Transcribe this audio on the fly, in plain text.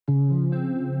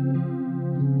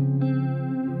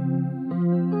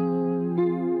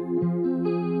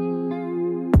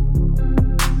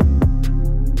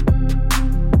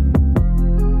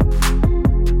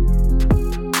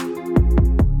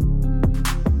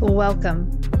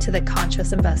Welcome to The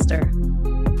Conscious Investor.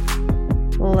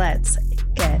 Let's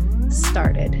get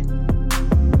started.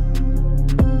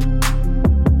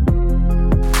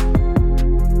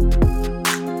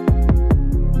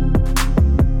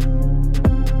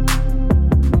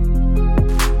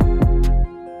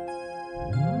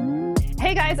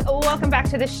 Hey guys, welcome back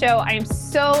to the show. I am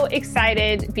so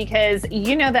excited because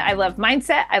you know that I love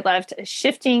mindset. I loved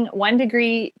shifting 1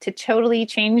 degree to totally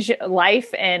change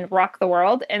life and rock the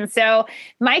world. And so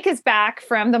Mike is back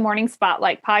from the Morning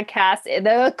Spotlight podcast,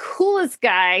 the coolest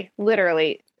guy,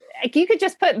 literally. Like, you could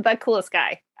just put the coolest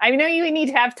guy. I know you need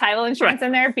to have title insurance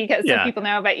in there because some people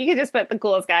know, but you could just put the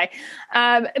coolest guy.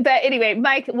 But anyway,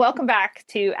 Mike, welcome back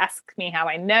to Ask Me How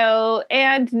I Know,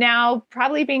 and now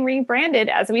probably being rebranded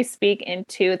as we speak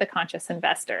into The Conscious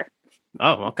Investor.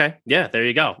 Oh, okay. Yeah, there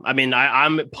you go. I mean,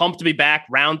 I'm pumped to be back.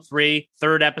 Round 3,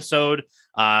 third episode.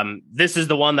 This is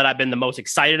the one that I've been the most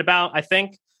excited about, I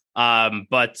think.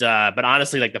 But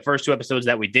honestly, like the first 2 episodes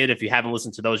that we did, if you haven't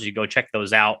listened to those, you go check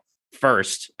those out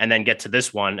first and then get to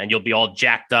this one, and you'll be all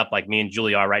jacked up like me and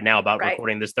Julie are right now about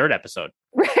recording this 3rd episode.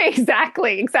 Right,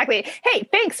 exactly. Hey,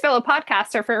 thanks, fellow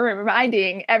podcaster, for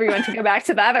reminding everyone to go back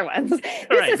to the other ones.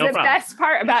 This is the best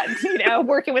part about,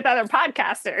 working with other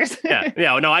podcasters.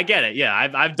 No, I get it. Yeah,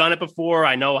 I've done it before.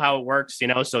 I know how it works,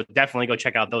 so definitely go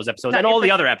check out those episodes and all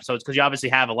the other episodes, because you obviously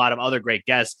have a lot of other great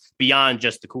guests beyond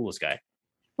just the coolest guy.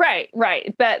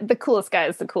 Right. But the coolest guy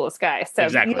is the coolest guy. So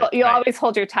exactly. you always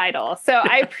hold your title. So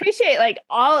I appreciate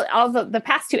all the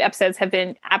past 2 episodes have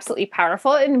been absolutely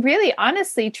powerful and really,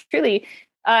 honestly, truly,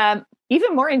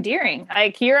 even more endearing.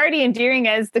 Like, you're already endearing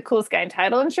as the coolest guy in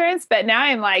title insurance, but now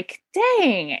I'm like,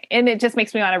 dang. And it just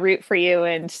makes me want to root for you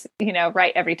and,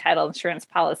 write every title insurance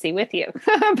policy with you.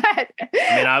 But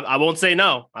I won't say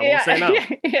no. I won't say no.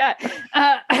 Yeah.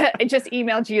 I just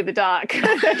emailed you the doc.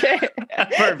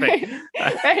 Perfect.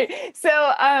 Right.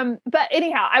 So, but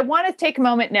anyhow, I want to take a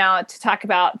moment now to talk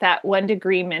about that 1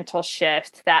 degree mental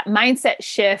shift, that mindset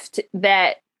shift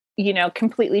that,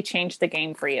 completely changed the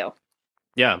game for you.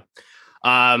 Yeah.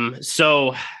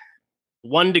 So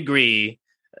 1 degree,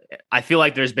 I feel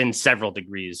like there's been several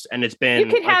degrees, and it's been. You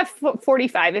can have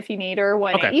 45 if you need, or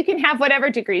 1. Okay. You can have whatever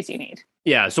degrees you need.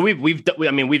 Yeah. So we've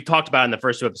talked about in the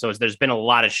first 2 episodes, there's been a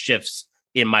lot of shifts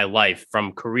in my life,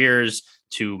 from careers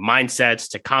to mindsets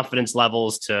to confidence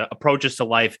levels to approaches to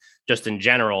life, just in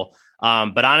general.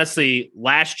 But honestly,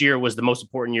 last year was the most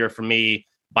important year for me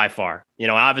by far.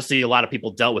 Obviously a lot of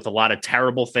people dealt with a lot of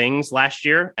terrible things last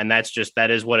year, and that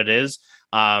is what it is.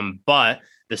 But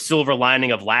the silver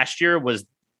lining of last year was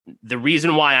the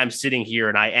reason why I'm sitting here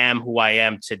and I am who I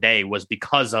am today was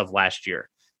because of last year.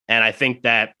 And I think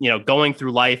that, going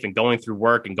through life and going through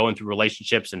work and going through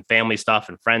relationships and family stuff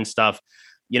and friend stuff,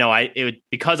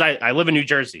 because I live in New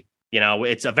Jersey,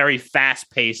 it's a very fast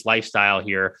paced lifestyle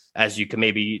here, as you can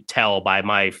maybe tell by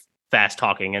my fast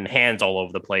talking and hands all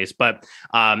over the place. But,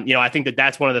 I think that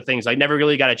that's one of the things. I never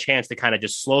really got a chance to kind of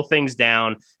just slow things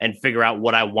down and figure out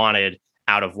what I wanted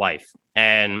out of life.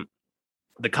 And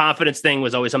the confidence thing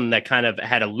was always something that kind of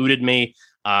had eluded me.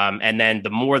 And then the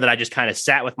more that I just kind of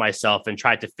sat with myself and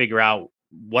tried to figure out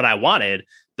what I wanted,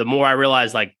 the more I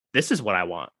realized, like, this is what I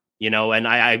want, and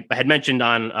I had mentioned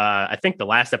on, I think the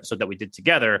last episode that we did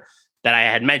together, that I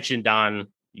had mentioned on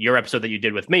your episode that you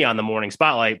did with me on the Morning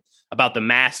Spotlight about the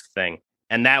mask thing.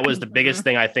 And that was the biggest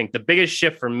thing. I think the biggest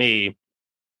shift for me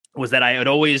was that I had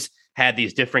always had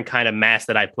these different kind of masks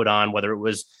that I put on, whether it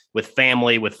was with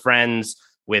family, with friends,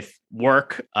 with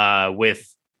work, with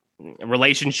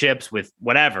relationships, with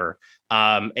whatever.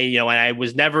 And I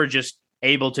was never just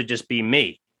able to just be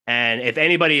me. And if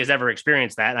anybody has ever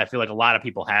experienced that, and I feel like a lot of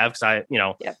people have, because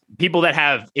people that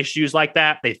have issues like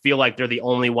that, they feel like they're the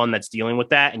only one that's dealing with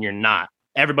that, and you're not.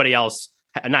 Everybody else,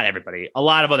 not everybody, a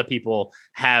lot of other people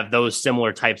have those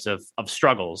similar types of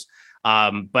struggles.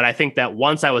 But I think that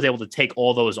once I was able to take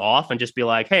all those off and just be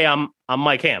like, hey, I'm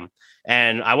Mike Ham.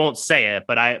 And I won't say it,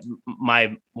 but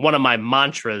one of my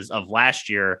mantras of last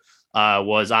year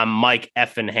was I'm Mike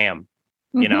effing Ham.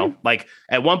 Like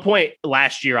at one point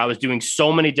last year, I was doing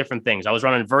so many different things. I was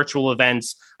running virtual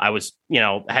events. I was,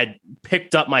 had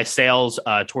picked up my sales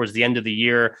towards the end of the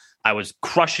year. I was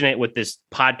crushing it with this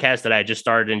podcast that I just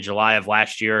started in July of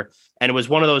last year. And it was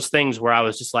one of those things where I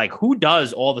was just like, who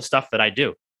does all the stuff that I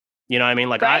do? You know what I mean?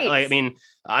 Like, right.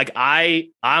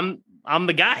 I'm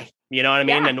the guy, you know what I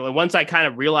mean? Yeah. And once I kind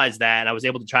of realized that, and I was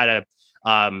able to try to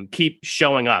keep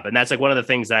showing up. And that's like one of the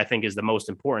things that I think is the most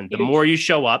important. The more you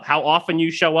show up, how often you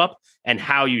show up and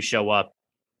how you show up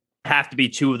have to be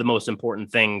 2 of the most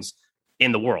important things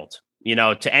in the world,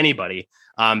 to anybody.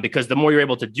 Because the more you're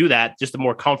able to do that, just the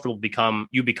more comfortable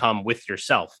you become with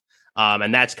yourself.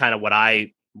 And that's kind of what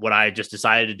I just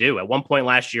decided to do. At one point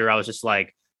last year, I was just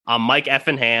like, I'm Mike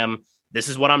Effingham. This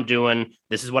is what I'm doing.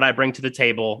 This is what I bring to the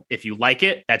table. If you like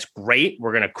it, that's great.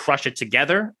 We're going to crush it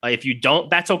together. If you don't,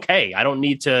 that's okay. I don't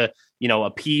need to,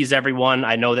 appease everyone.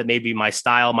 I know that maybe my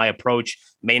style, my approach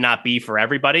may not be for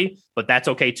everybody, but that's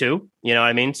okay too. You know what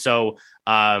I mean? So,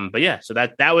 but yeah, so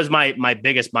that was my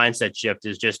biggest mindset shift,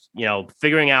 is just,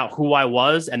 figuring out who I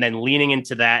was and then leaning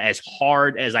into that as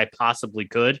hard as I possibly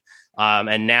could.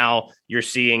 And now you're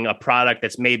seeing a product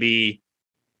that's maybe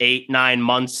 8-9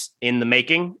 months in the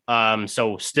making.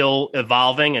 So still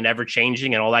evolving and ever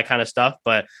changing and all that kind of stuff.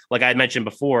 But like I had mentioned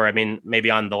before, I mean, maybe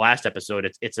on the last episode,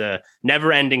 it's a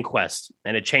never ending quest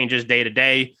and it changes day to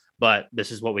day, but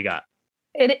this is what we got.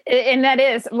 And that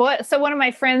is what. So one of my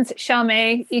friends,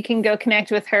 Shalmay, you can go connect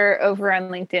with her over on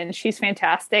LinkedIn. She's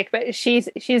fantastic, but she's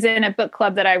in a book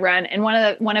club that I run. And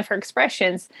one of her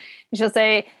expressions, she'll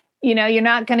say, you're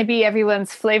not going to be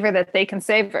everyone's flavor that they can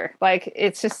savor. Like,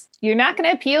 it's just, you're not going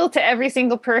to appeal to every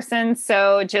single person.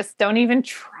 So just don't even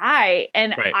try.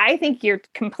 And right. I think you're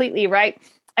completely right.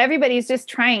 Everybody's just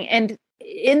trying. And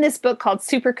in this book called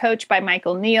Super Coach by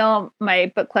Michael Neal,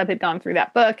 my book club had gone through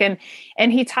that book, and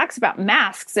he talks about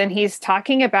masks, and he's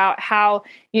talking about how,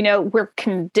 we're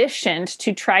conditioned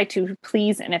to try to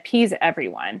please and appease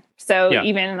everyone. So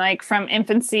even like from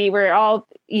infancy, we're all,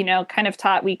 kind of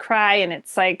taught we cry, and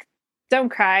it's like, don't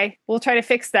cry. We'll try to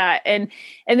fix that. And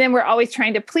then we're always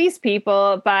trying to please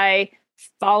people by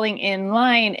falling in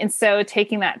line. And so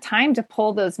taking that time to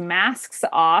pull those masks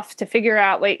off to figure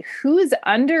out, wait, who's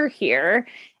under here?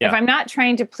 Yeah. If I'm not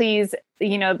trying to please,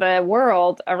 the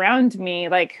world around me,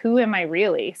 like, who am I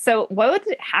really? So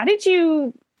how did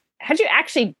you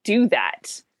actually do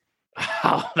that?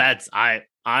 Oh, I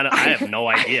have no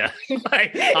idea.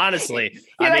 Like, honestly,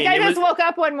 I just woke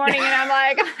up one morning and I'm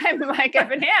like, I'm Mike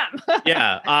Effingham.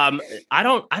 Yeah. I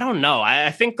don't know.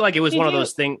 I think like it was one of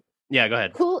those things. Yeah, go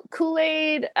ahead.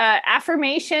 Kool-Aid,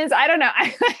 affirmations. I don't know.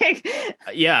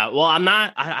 Yeah. Well, I'm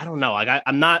not, I don't know. Like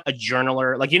I'm not a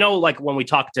journaler. Like, like when you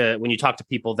talk to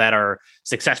people that are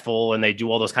successful and they do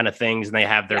all those kind of things and they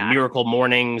have their miracle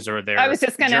mornings or their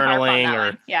journaling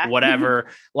or whatever,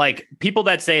 like people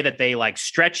that say that they like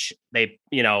stretch, they,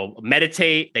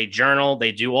 meditate, they journal,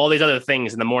 they do all these other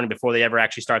things in the morning before they ever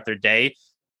actually start their day,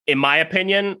 in my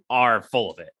opinion, are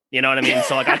full of it. You know what I mean?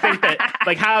 So like, I think that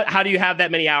like, how do you have that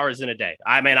many hours in a day?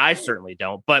 I mean, I certainly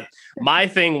don't, but my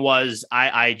thing was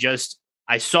I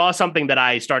saw something that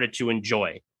I started to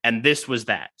enjoy, and this was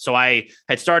that. So I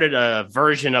had started a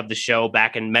version of the show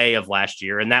back in May of last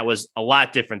year, and that was a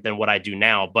lot different than what I do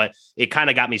now, but it kind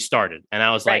of got me started. And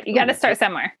I was like, you got to start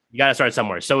somewhere. You got to start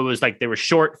somewhere. So it was like, they were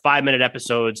short 5-minute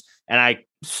episodes, and I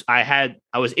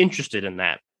was interested in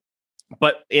that.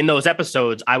 But in those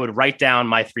episodes, I would write down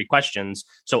my 3 questions.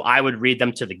 So I would read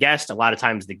them to the guest. A lot of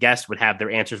times the guest would have their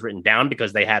answers written down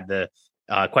because they had the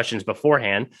questions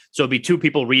beforehand. So it'd be 2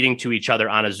 people reading to each other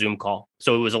on a Zoom call.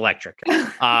 So it was electric. So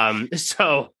sounds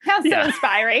so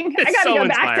inspiring. I got to go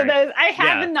back to those. I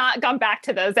have not gone back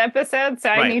to those episodes, so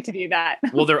I need to do that.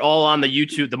 Well, they're all on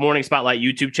the Morning Spotlight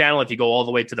YouTube channel. If you go all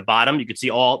the way to the bottom, you could see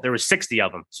there were 60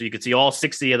 of them. So you could see all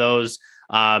 60 of those.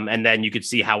 And then you could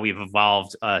see how we've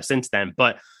evolved since then.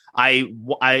 But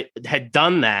I had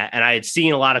done that, and I had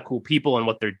seen a lot of cool people and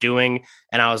what they're doing.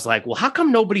 And I was like, well, how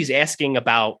come nobody's asking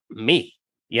about me?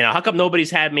 How come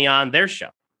nobody's had me on their show?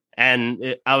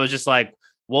 And I was just like,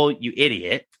 well, you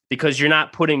idiot, because you're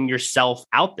not putting yourself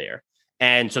out there.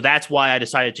 And so that's why I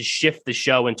decided to shift the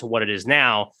show into what it is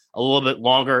now, a little bit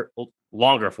longer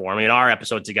form. I mean, our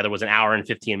episode together was 1 hour and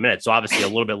 15 minutes. So obviously a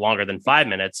little bit longer than 5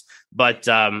 minutes, but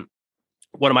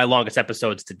one of my longest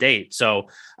episodes to date. So,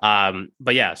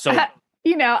 but yeah, so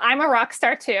I'm a rock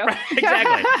star too.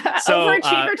 Exactly. So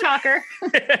overachiever talker.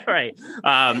 Right.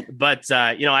 But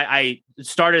I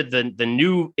started the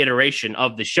new iteration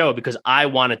of the show because I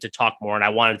wanted to talk more, and I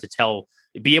wanted to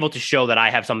be able to show that I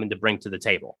have something to bring to the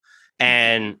table.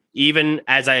 And even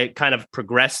as I kind of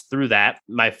progressed through that,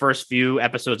 my first few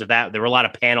episodes of that, there were a lot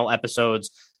of panel episodes.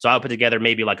 So I would put together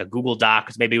maybe like a Google Doc,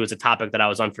 because maybe it was a topic that I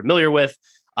was unfamiliar with.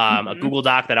 A Google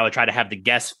Doc that I would try to have the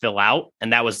guests fill out.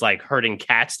 And that was like herding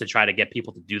cats to try to get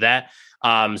people to do that.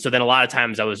 So then a lot of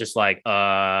times I was just like,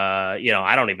 I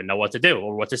don't even know what to do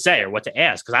or what to say or what to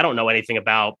ask, because I don't know anything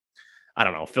about, I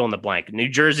don't know, fill in the blank, New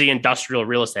Jersey industrial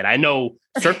real estate. I know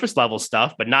surface level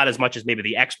stuff, but not as much as maybe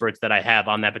the experts that I have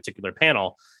on that particular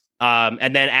panel.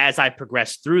 And then as I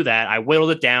progressed through that, I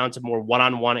whittled it down to more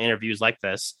one-on-one interviews like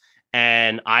this.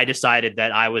 And I decided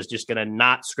that I was just going to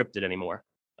not script it anymore.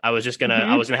 I was just going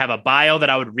to have a bio that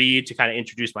I would read to kind of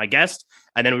introduce my guest.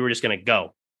 And then we were just going to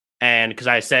go. And because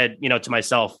I said, to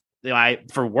myself,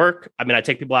 for work, I mean, I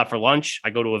take people out for lunch. I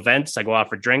go to events. I go out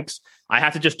for drinks. I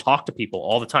have to just talk to people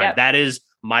all the time. Yep. That is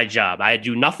my job. I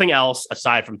do nothing else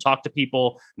aside from talk to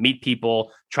people, meet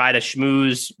people, try to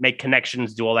schmooze, make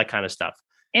connections, do all that kind of stuff.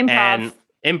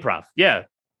 Improv. Yeah.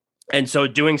 And so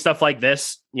doing stuff like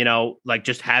this, like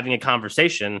just having a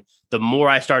conversation, the more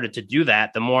I started to do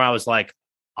that, the more I was like,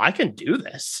 I can do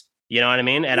this. You know what I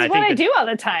mean? And I think I do all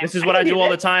the time. This is what I do all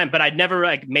the time, but I'd never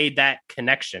like made that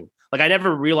connection. Like I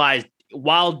never realized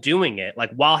while doing it,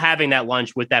 like while having that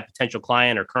lunch with that potential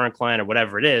client or current client or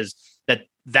whatever it is, that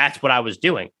that's what I was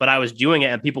doing. But I was doing it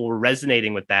and people were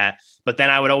resonating with that. But then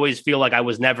I would always feel like I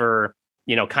was never,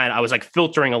 I was like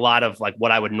filtering a lot of like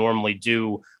what I would normally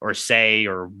do or say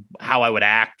or how I would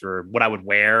act or what I would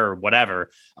wear or whatever.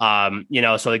 So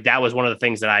like that was one of the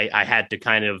things that I had to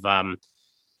kind of,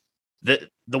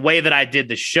 the way that I did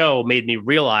the show made me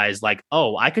realize like,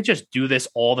 oh, I could just do this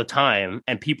all the time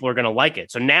and people are going to like it.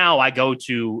 So now I go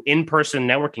to in-person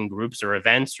networking groups or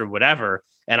events or whatever,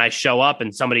 and I show up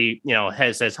and somebody,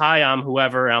 says, hi, I'm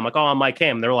whoever. And I'm like, oh, I'm Mike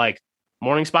Kim. They're like,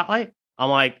 morning spotlight. I'm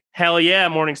like, hell yeah,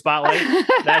 morning spotlight.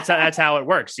 That's how it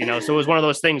works. So it was one of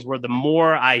those things where the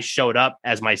more I showed up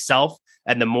as myself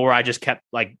and the more I just kept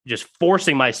like just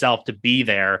forcing myself to be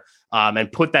there,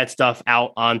 and put that stuff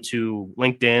out onto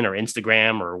LinkedIn or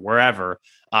Instagram or wherever,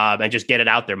 and just get it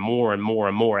out there more and more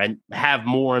and more and have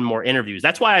more and more interviews.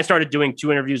 That's why I started doing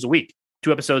 2 interviews a week,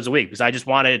 2 episodes a week, because I just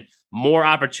wanted more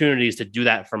opportunities to do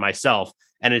that for myself.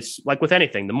 And it's like with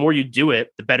anything, the more you do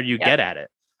it, the better you get at it.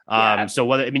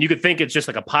 So you could think it's just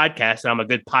like a podcast and I'm a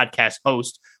good podcast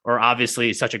host or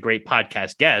obviously such a great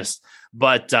podcast guest,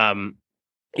 but,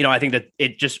 I think that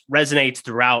it just resonates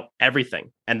throughout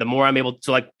everything. And the more I'm able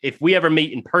to, like, if we ever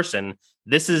meet in person,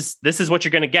 this is what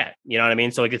you're going to get. You know what I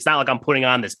mean? So like, it's not like I'm putting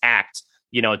on this act,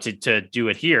 to do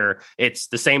it here. It's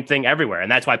the same thing everywhere.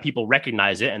 And that's why people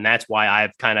recognize it. And that's why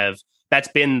that's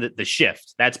been the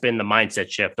shift. That's been the mindset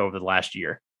shift over the last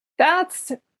year.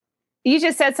 You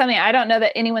just said something I don't know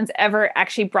that anyone's ever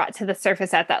actually brought to the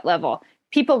surface at that level.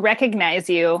 People recognize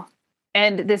you.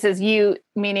 And this is you,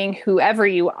 meaning whoever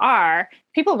you are,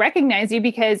 people recognize you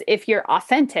because if you're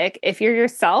authentic, if you're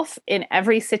yourself in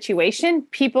every situation,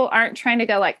 people aren't trying to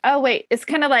go like, oh, wait, it's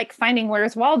kind of like finding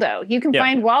where's Waldo. You can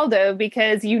find Waldo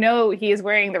because he is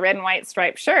wearing the red and white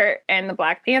striped shirt and the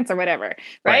black pants or whatever.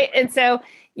 Right. And so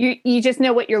you just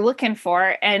know what you're looking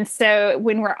for. And so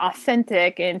when we're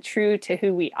authentic and true to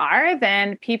who we are,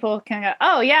 then people can go,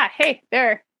 oh, yeah, hey,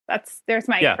 there's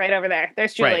Mike right over there.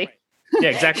 There's Julie. Right. Yeah,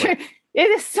 exactly. It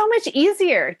is so much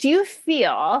easier.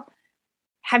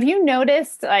 Have you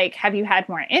noticed, like, have you had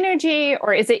more energy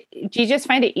or do you just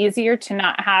find it easier to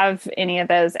not have any of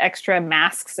those extra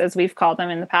masks, as we've called them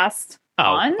in the past?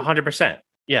 100%.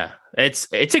 Yeah. It's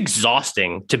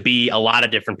exhausting to be a lot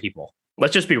of different people.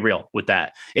 Let's just be real with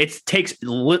that. It takes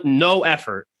no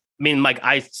effort. I mean, like,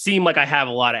 I seem like I have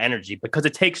a lot of energy because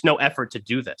it takes no effort to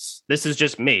do this. This is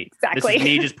just me. Exactly. This is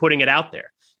me just putting it out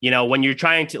there. When you're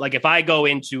trying to, like, if I go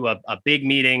into a big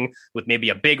meeting with maybe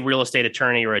a big real estate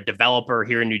attorney or a developer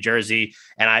here in New Jersey,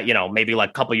 and I, maybe like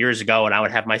a couple of years ago, and I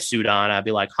would have my suit on, I'd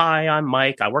be like, hi, I'm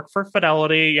Mike. I work for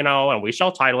Fidelity, and we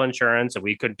sell title insurance and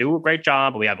we could do a great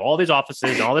job. We have all these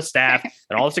offices and all this staff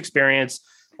and all this experience.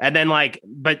 And then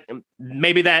but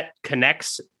maybe that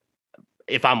connects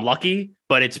if I'm lucky,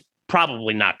 but it's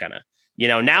probably not gonna.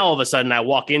 Now all of a sudden I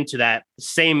walk into that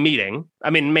same meeting.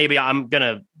 I mean, maybe I'm going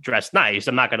to dress nice.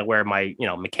 I'm not going to wear my,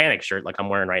 mechanic shirt like I'm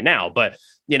wearing right now. But,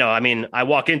 I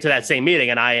walk into that same meeting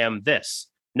and I am this.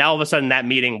 Now all of a sudden that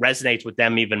meeting resonates with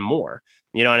them even more.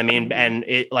 You know what I mean? And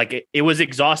it was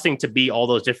exhausting to be all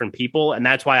those different people. And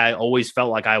that's why I always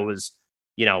felt like I was,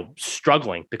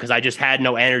 struggling because I just had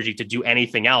no energy to do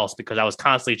anything else because I was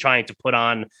constantly trying to put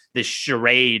on this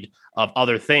charade of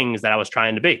other things that I was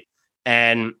trying to be.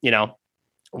 And,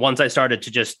 once I started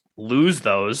to just lose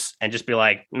those and just be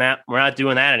like, nah, we're not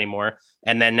doing that anymore.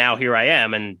 And then now here I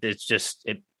am. And it's just,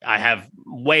 I have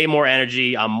way more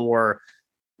energy. I'm more,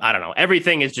 I don't know,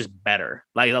 everything is just better.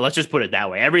 Like, let's just put it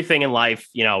that way. Everything in life,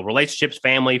 relationships,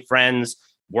 family, friends,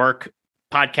 work,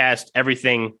 podcast,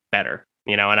 everything better,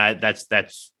 and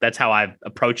that's how I've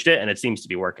approached it. And it seems to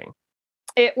be working.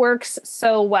 It works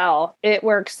so well. It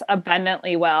works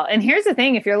abundantly well. And here's the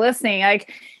thing, if you're listening,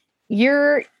 like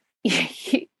you're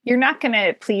not going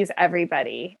to please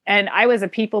everybody. And I was a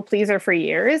people pleaser for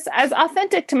years, as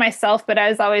authentic to myself, but I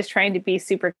was always trying to be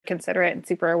super considerate and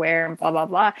super aware and blah, blah,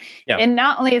 blah. Yeah. And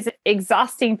not only is it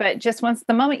exhausting, but just once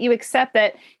the moment you accept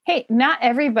that, hey, not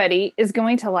everybody is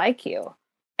going to like you.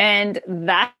 And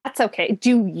that's okay.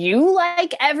 Do you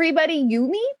like everybody you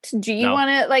meet? Do you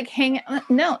want to hang?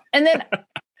 No. And then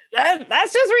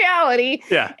that's just reality.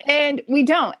 Yeah. And we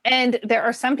don't. And there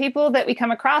are some people that we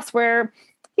come across where,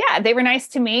 yeah, they were nice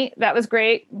to me. That was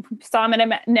great. Saw them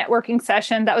in a networking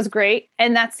session. That was great.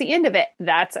 And that's the end of it.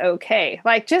 That's okay.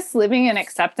 Like just living in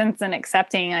acceptance and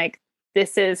accepting, like,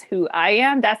 this is who I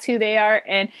am. That's who they are.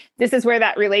 And this is where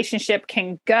that relationship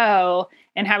can go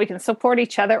and how we can support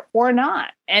each other or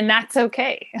not. And that's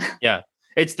okay. Yeah.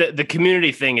 It's the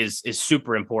community thing is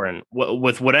super important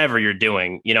with whatever you're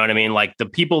doing. You know what I mean? Like the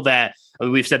people that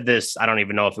we've said this, I don't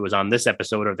even know if it was on this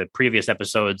episode or the previous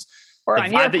episodes. Or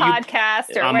on your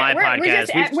podcast or on my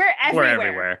podcast. We're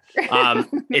everywhere.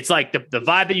 It's like the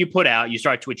vibe that you put out, you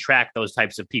start to attract those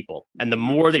types of people. And the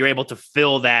more that you're able to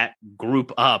fill that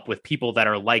group up with people that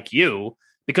are like you,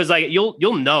 because like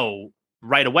you'll know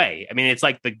right away. I mean, it's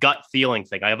like the gut feeling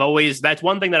thing. That's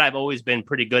one thing that I've always been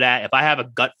pretty good at. If I have a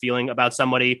gut feeling about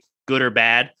somebody, good or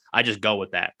bad, I just go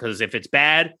with that. Because if it's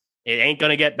bad, it ain't going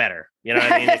to get better. You know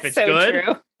what I mean? If it's so good,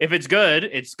 true. If it's good,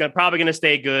 it's probably going to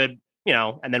stay good, you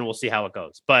know, and then we'll see how it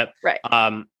goes. But, right.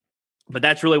 But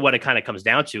that's really what it kind of comes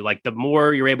down to. Like the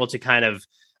more you're able to kind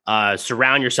of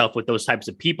surround yourself with those types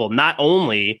of people, not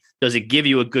only does it give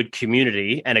you a good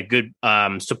community and a good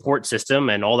support system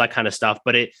and all that kind of stuff,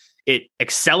 but it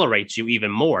accelerates you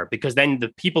even more because then the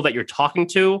people that you're talking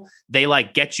to, they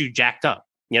like get you jacked up.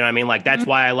 You know what I mean? Like, that's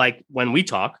why I like when we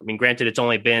talk. I mean, granted, it's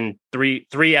only been three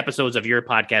episodes of your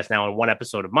podcast now and one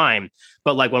episode of mine.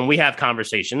 But like when we have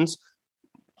conversations,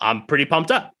 I'm pretty pumped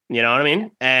up. You know what I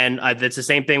mean? And it's the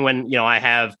same thing when, you know, I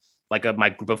have like my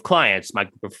group of clients, my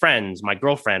group of friends, my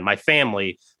girlfriend, my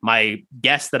family, my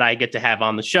guests that I get to have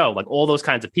on the show, like all those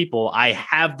kinds of people, I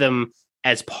have them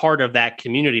as part of that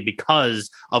community because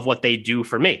of what they do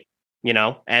for me, you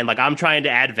know, and like I'm trying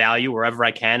to add value wherever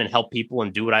I can and help people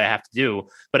and do what I have to do.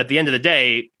 But at the end of the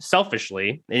day,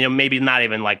 selfishly, you know, maybe not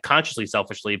even like consciously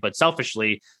selfishly, but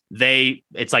selfishly,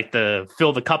 it's like the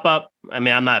fill the cup up. I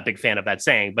mean, I'm not a big fan of that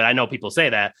saying, but I know people say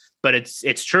that, but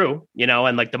it's true, you know,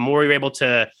 and like the more you're able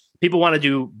to, people want to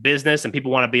do business and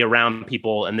people want to be around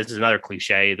people. And this is another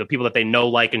cliche, the people that they know,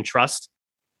 like, and trust.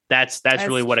 That's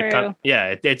really what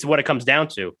it's what it comes down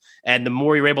to. And the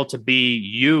more you're able to be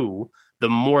you, the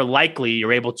more likely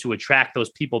you're able to attract those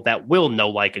people that will know,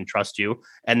 like, and trust you.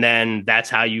 And then that's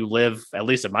how you live, at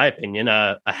least in my opinion,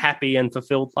 a happy and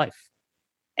fulfilled life.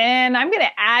 And I'm going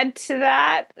to add to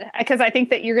that because I think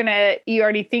that you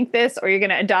already think this or you're going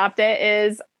to adopt it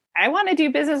is I want to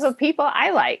do business with people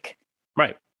I like.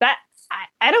 Right. That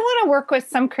I don't want to work with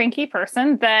some cranky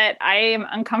person that I am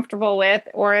uncomfortable with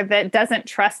or that doesn't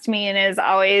trust me and is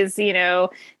always, you know,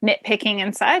 nitpicking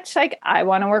and such. Like I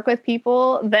want to work with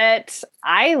people that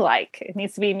I like. It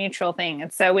needs to be a mutual thing.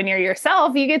 And so when you're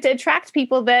yourself, you get to attract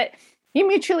people that you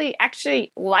mutually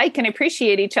actually like and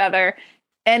appreciate each other.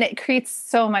 And it creates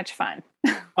so much fun.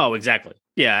 Oh, exactly.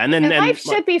 Yeah. And then life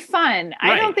should be fun.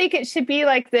 Right. I don't think it should be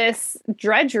like this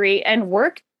drudgery, and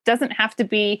work doesn't have to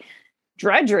be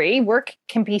drudgery. Work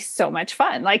can be so much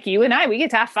fun. Like you and I, we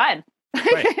get to have fun.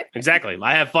 Right. Exactly.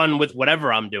 I have fun with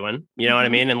whatever I'm doing. You know what I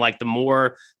mean? And like the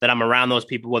more that I'm around those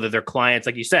people, whether they're clients,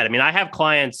 like you said, I mean, I have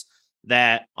clients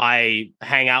that I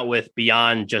hang out with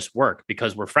beyond just work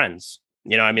because we're friends.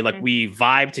 You know what I mean? Like we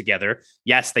vibe together.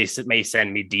 Yes, they may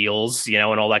send me deals, you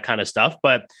know, and all that kind of stuff,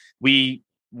 but we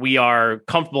are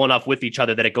comfortable enough with each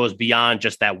other that it goes beyond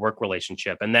just that work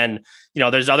relationship. And then, you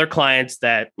know, there's other clients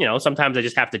that, you know, sometimes I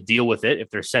just have to deal with it if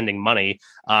they're sending money.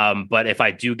 But if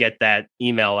I do get that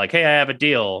email, like, hey, I have a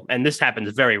deal, and this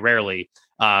happens very rarely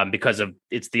because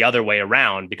it's the other way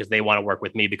around because they want to work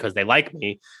with me because they like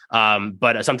me.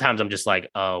 But sometimes I'm just like,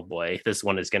 oh boy, this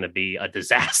one is going to be a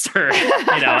disaster,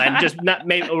 you know, and just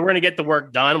maybe we're going to get the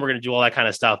work done. We're going to do all that kind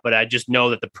of stuff. But I just know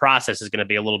that the process is going to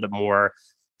be a little bit more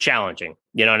challenging,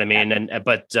 you know what I mean? Yeah.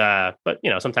 But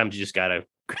you know, sometimes you just gotta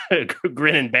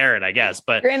grin and bear it, I guess.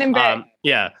 But grin and bear.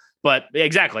 Yeah, but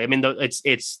exactly. I mean,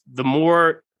 it's the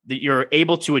more that you're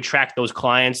able to attract those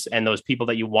clients and those people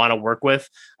that you want to work with,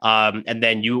 and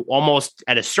then you almost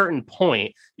at a certain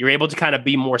point you're able to kind of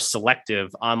be more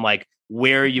selective on like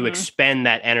where you expend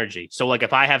that energy. So like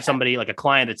if I have somebody like a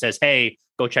client that says, hey,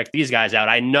 go check these guys out,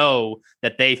 I know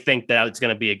that they think that it's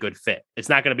going to be a good fit. It's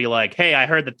not going to be like, hey, I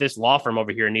heard that this law firm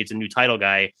over here needs a new title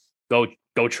guy. Go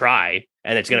try.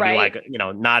 And it's going to be like, you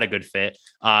know, not a good fit.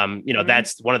 You know,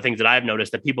 that's one of the things that I've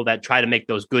noticed, that people that try to make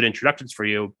those good introductions for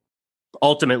you,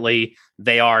 ultimately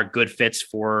they are good fits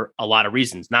for a lot of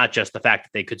reasons, not just the fact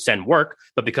that they could send work,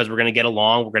 but because we're going to get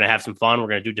along, we're going to have some fun, we're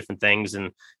going to do different things.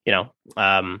 And, you know,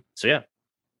 so yeah.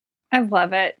 I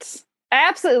love it. I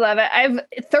absolutely love it. I've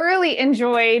thoroughly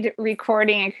enjoyed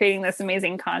recording and creating this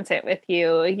amazing content with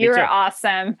you. You're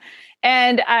awesome.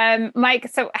 And Mike,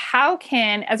 so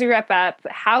as we wrap up,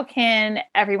 how can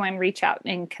everyone reach out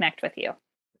and connect with you?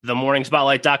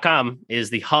 TheMorningSpotlight.com is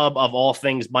the hub of all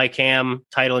things Mike Hamm,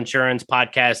 title insurance,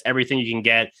 podcast, everything you can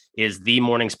get is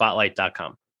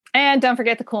TheMorningSpotlight.com. And don't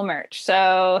forget the cool merch.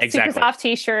 So exactly. Super Soft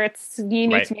t-shirts, you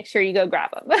need to make sure you go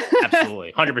grab them.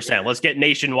 Absolutely. 100%. Let's get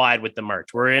nationwide with the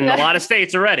merch. We're in a lot of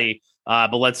states already,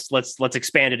 but let's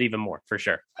expand it even more for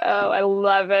sure. Oh, I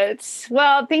love it.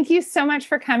 Well, thank you so much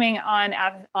for coming on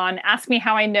Ask Me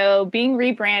How I Know, being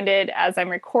rebranded as I'm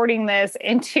recording this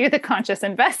into The Conscious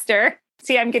Investor.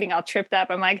 See, I'm getting all tripped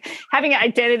up. I'm like having an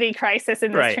identity crisis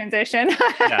in this transition.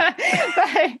 But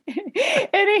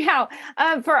anyhow,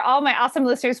 for all my awesome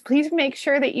listeners, please make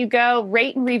sure that you go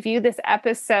rate and review this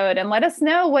episode and let us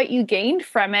know what you gained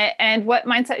from it and what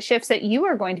mindset shifts that you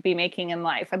are going to be making in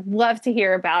life. I'd love to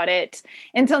hear about it.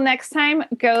 Until next time,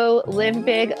 go live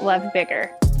big, love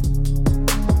bigger.